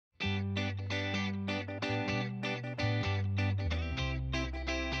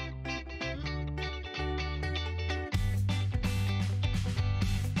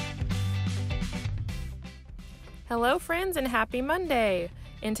Hello friends and happy Monday!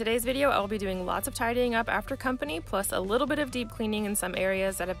 In today's video I'll be doing lots of tidying up after company plus a little bit of deep cleaning in some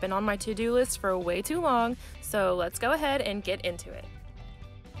areas that have been on my to-do list for way too long, so let's go ahead and get into it.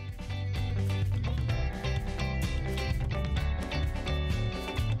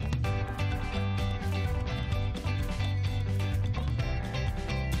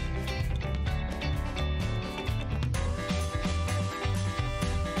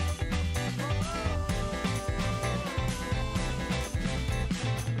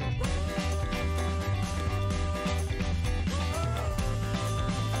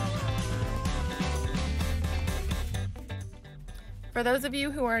 For those of you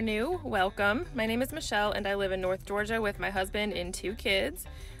who are new, welcome. My name is Michelle and I live in North Georgia with my husband and 2 kids,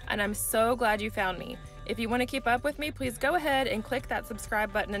 and I'm so glad you found me. If you want to keep up with me, please go ahead and click that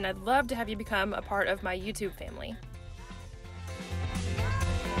subscribe button, and I'd love to have you become a part of my YouTube family.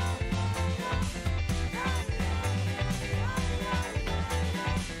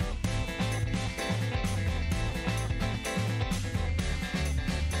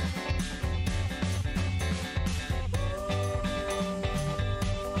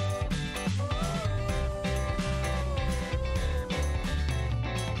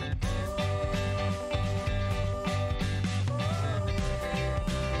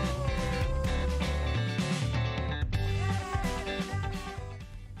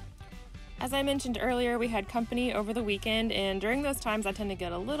 As I mentioned earlier, we had company over the weekend, and during those times I tend to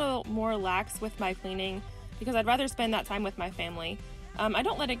get a little more lax with my cleaning because I'd rather spend that time with my family. I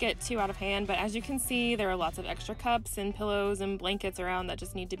don't let it get too out of hand, but as you can see, there are lots of extra cups and pillows and blankets around that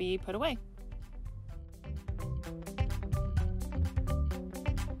just need to be put away.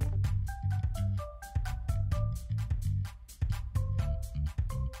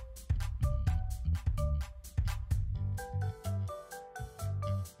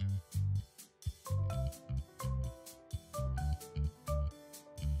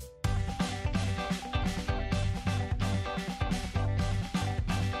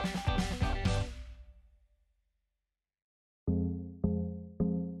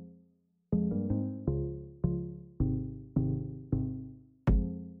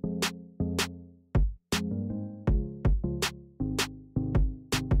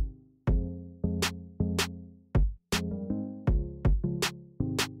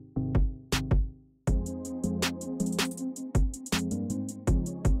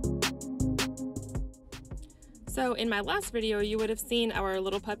 So in my last video, you would have seen our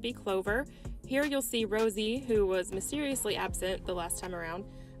little puppy Clover. Here you'll see Rosie, who was mysteriously absent the last time around.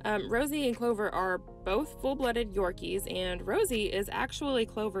 Rosie and Clover are both full-blooded Yorkies, and Rosie is actually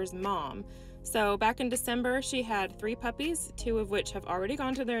Clover's mom. So back in December, she had 3 puppies, 2 of which have already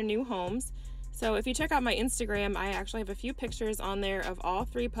gone to their new homes. So if you check out my Instagram, I actually have a few pictures on there of all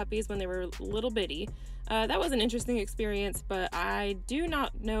 3 puppies when they were little bitty. That was an interesting experience, but I do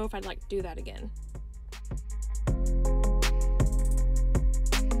not know if I'd like to do that again.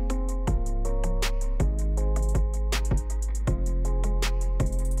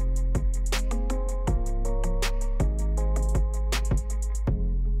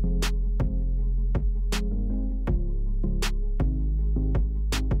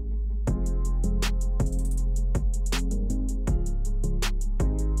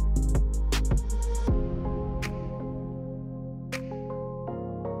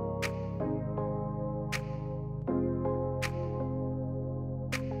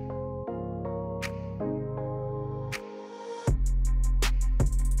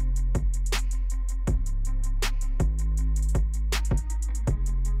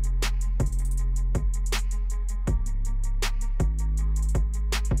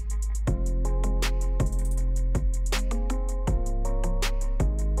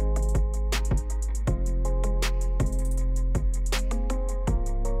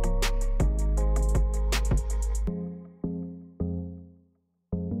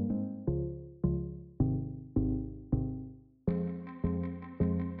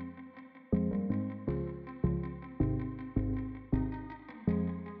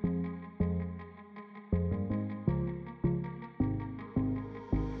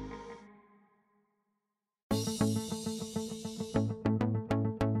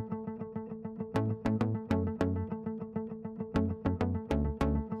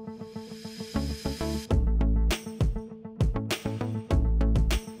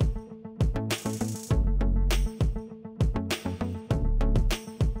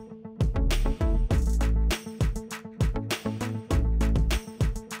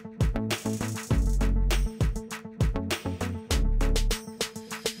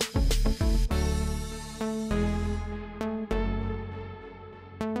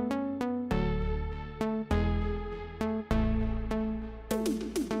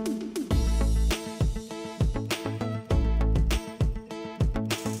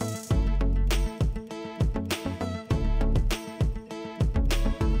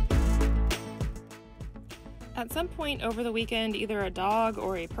 at some point over the weekend, either a dog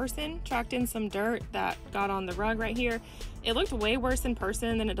or a person tracked in some dirt that got on the rug right here. It looked way worse in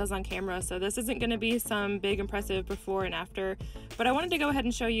person than it does on camera, so this isn't going to be some big impressive before and after, but I wanted to go ahead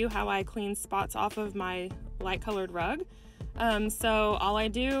and show you how I clean spots off of my light colored rug. So all I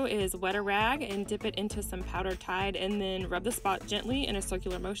do is wet a rag and dip it into some powdered Tide and then rub the spot gently in a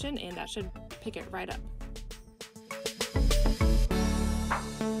circular motion, and that should pick it right up.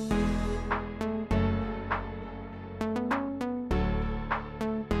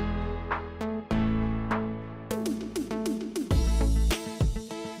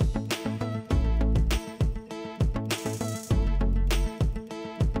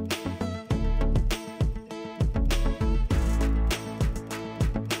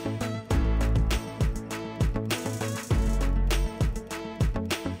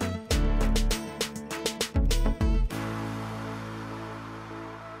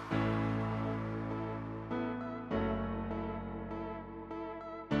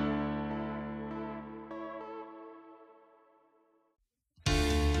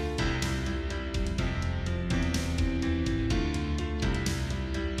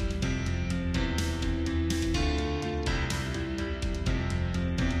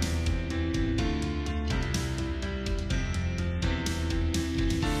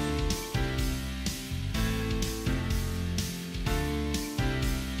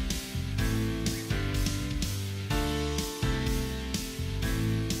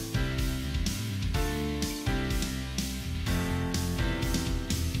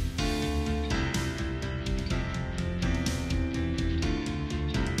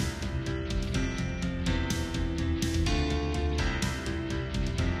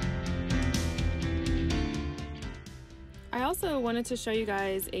 I also wanted to show you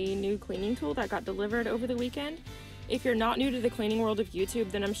guys a new cleaning tool that got delivered over the weekend. If you're not new to the cleaning world of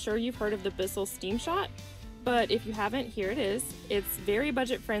YouTube, then I'm sure you've heard of the Bissell SteamShot, but if you haven't, here it is. It's very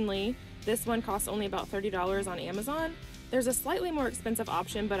budget friendly. This one costs only about $30 on Amazon. There's a slightly more expensive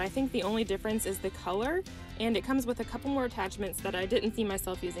option, but I think the only difference is the color, and it comes with a couple more attachments that I didn't see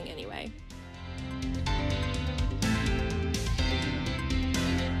myself using anyway.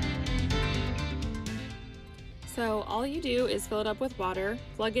 So all you do is fill it up with water,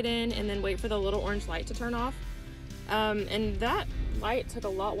 plug it in, and then wait for the little orange light to turn off. And that light took a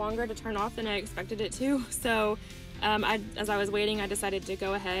lot longer to turn off than I expected it to. So as I was waiting, I decided to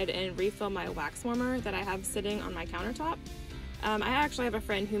go ahead and refill my wax warmer that I have sitting on my countertop. I actually have a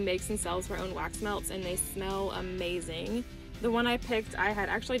friend who makes and sells her own wax melts, and they smell amazing. The one I picked, I had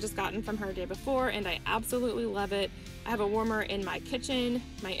actually just gotten from her the day before, and I absolutely love it. I have a warmer in my kitchen,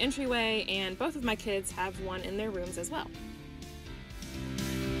 my entryway, and both of my kids have one in their rooms as well.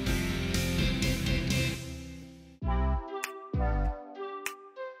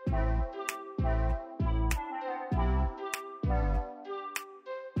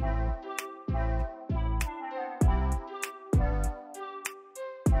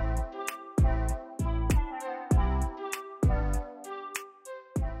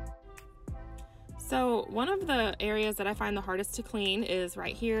 So one of the areas that I find the hardest to clean is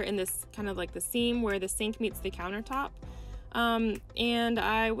right here in this kind of like the seam where the sink meets the countertop. And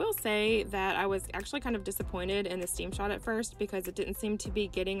I will say that I was actually kind of disappointed in the SteamShot at first because it didn't seem to be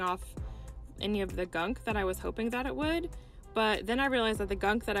getting off any of the gunk that I was hoping that it would. But then I realized that the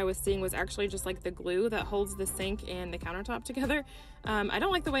gunk that I was seeing was actually just like the glue that holds the sink and the countertop together. I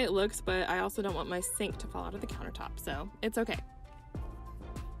don't like the way it looks, but I also don't want my sink to fall out of the countertop, so it's okay.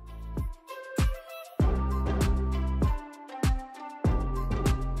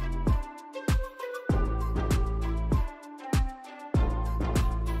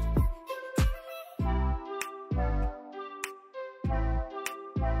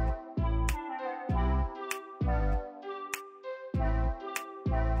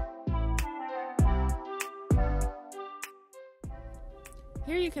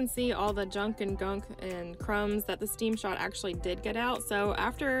 Here you can see all the junk and gunk and crumbs that the SteamShot actually did get out. So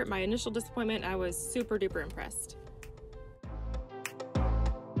after my initial disappointment, I was super duper impressed.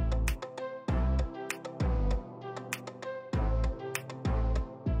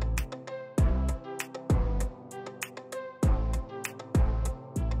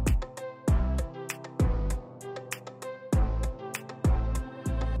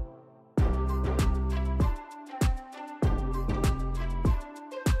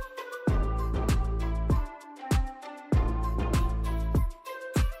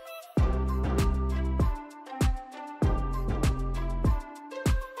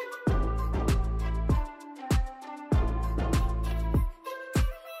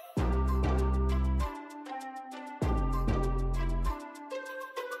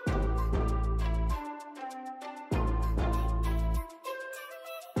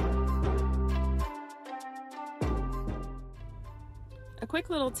 quick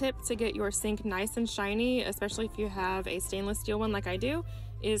little tip to get your sink nice and shiny, especially if you have a stainless steel one like I do,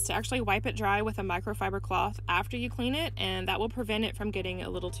 is to actually wipe it dry with a microfiber cloth after you clean it, and that will prevent it from getting a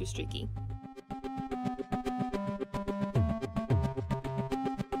little too streaky.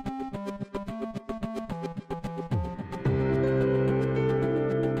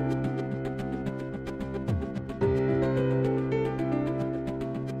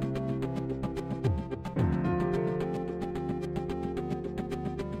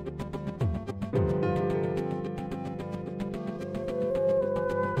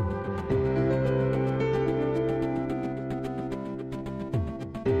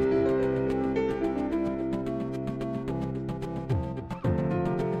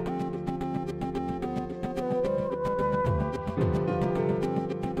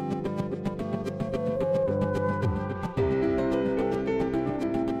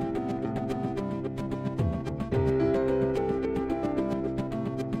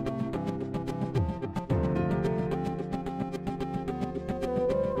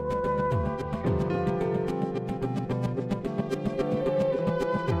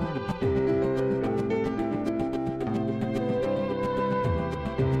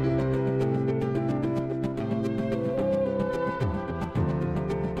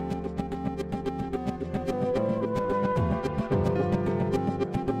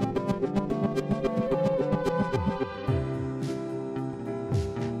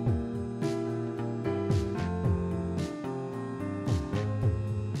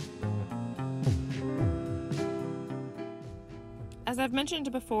 As I've mentioned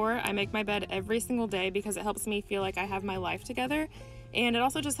before, I make my bed every single day because it helps me feel like I have my life together, and it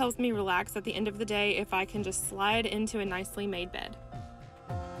also just helps me relax at the end of the day if I can just slide into a nicely made bed.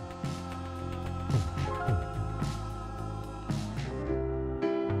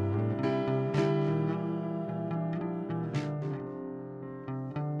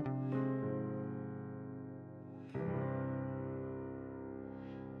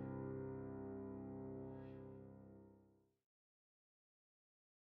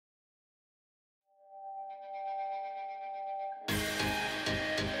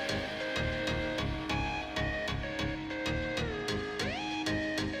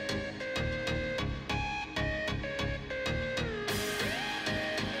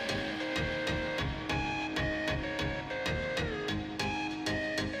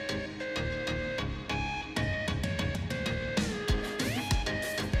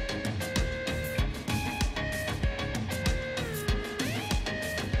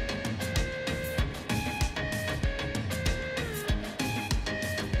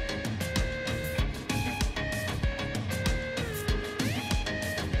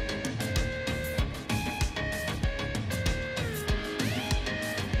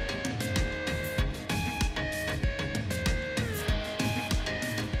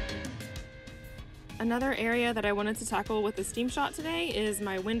 Another area that I wanted to tackle with the SteamShot today is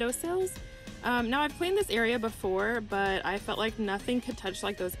my windowsills. Now I've cleaned this area before, but I felt like nothing could touch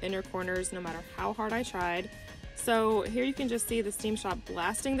like those inner corners no matter how hard I tried. So here you can just see the SteamShot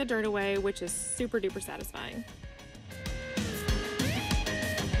blasting the dirt away, which is super duper satisfying.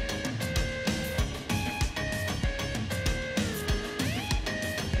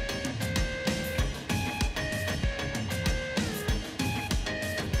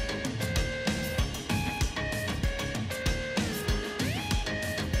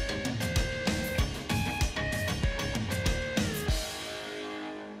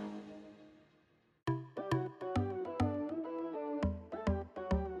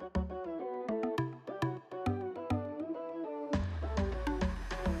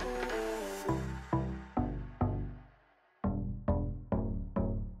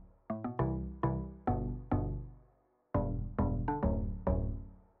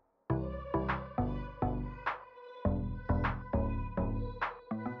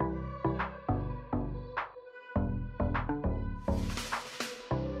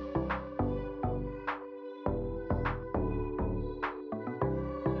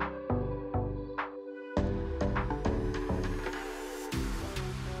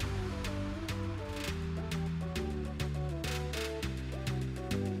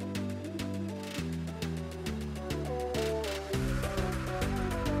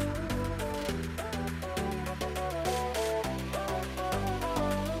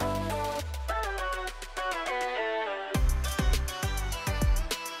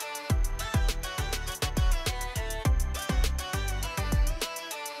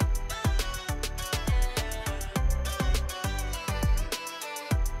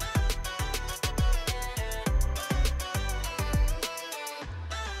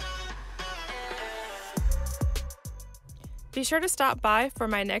 Be sure to stop by for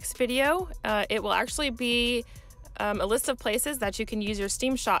my next video. It will actually be a list of places that you can use your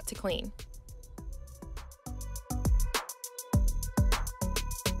SteamShot to clean.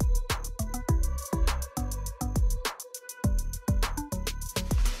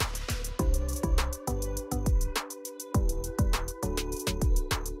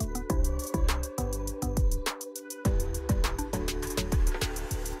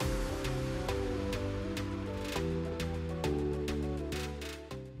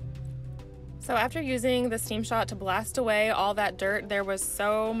 So after using the SteamShot to blast away all that dirt, there was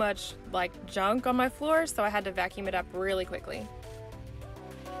so much like junk on my floor, so I had to vacuum it up really quickly.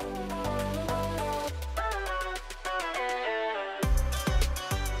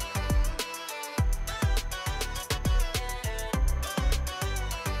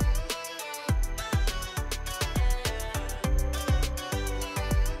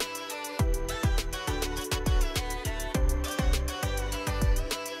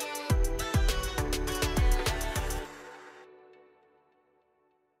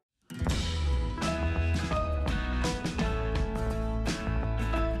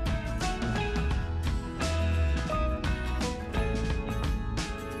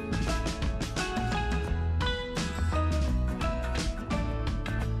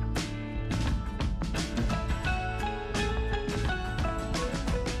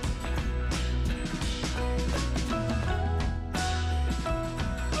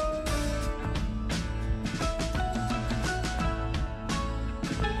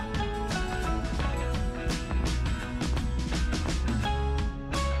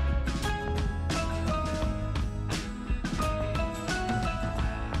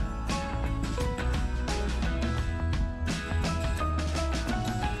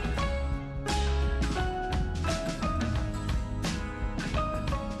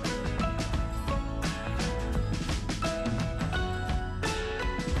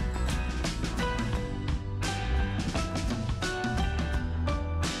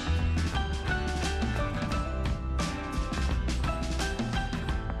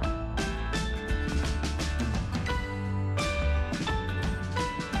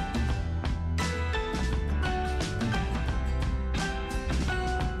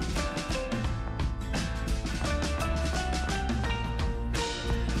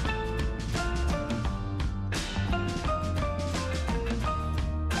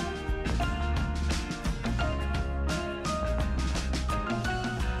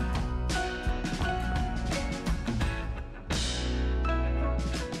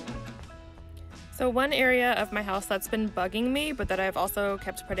 So one area of my house that's been bugging me, but that I've also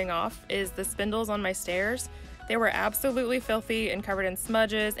kept putting off, is the spindles on my stairs. They were absolutely filthy and covered in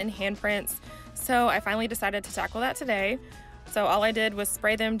smudges and handprints, so I finally decided to tackle that today. So all I did was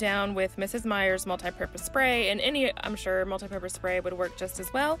spray them down with Mrs. Meyer's multi-purpose spray, and I'm sure multi-purpose spray would work just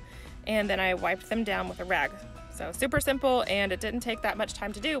as well, and then I wiped them down with a rag. So super simple, and it didn't take that much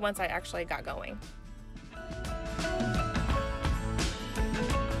time to do once I actually got going.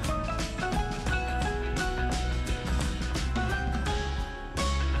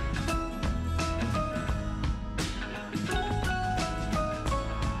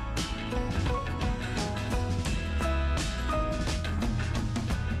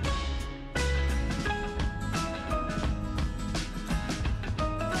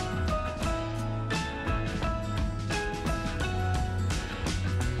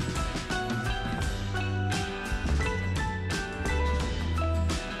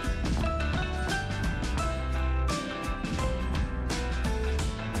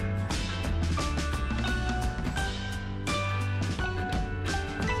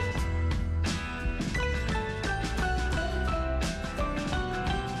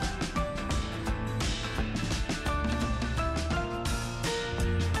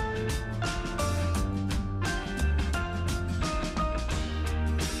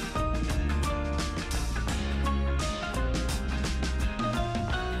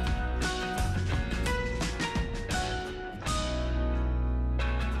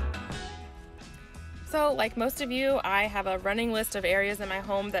 So, like most of you, I have a running list of areas in my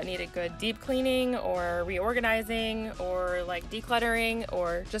home that need a good deep cleaning or reorganizing or like decluttering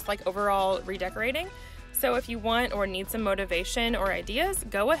or just like overall redecorating. So if you want or need some motivation or ideas,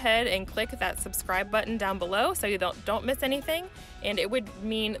 go ahead and click that subscribe button down below so you don't miss anything, and it would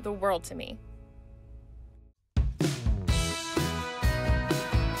mean the world to me.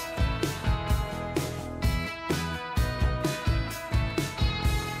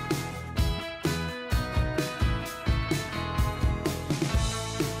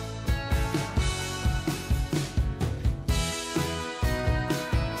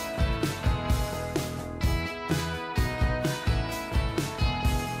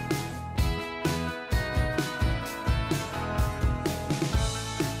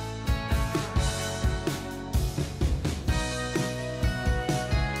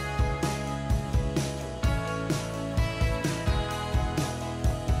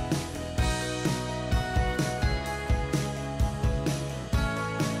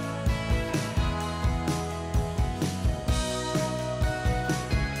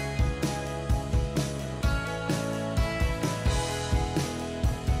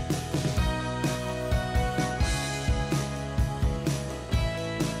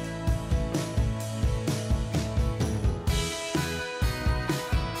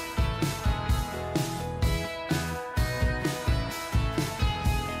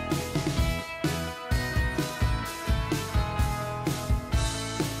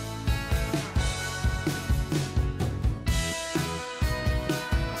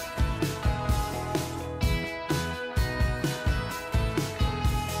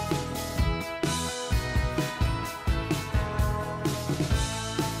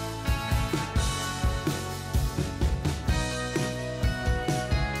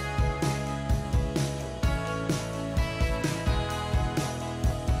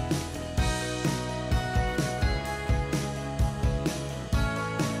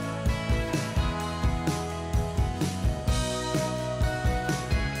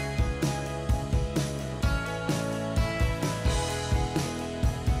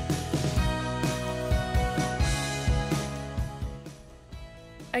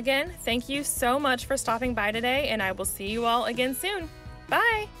 Again, thank you so much for stopping by today, and I will see you all again soon.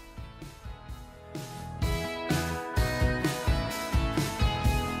 Bye!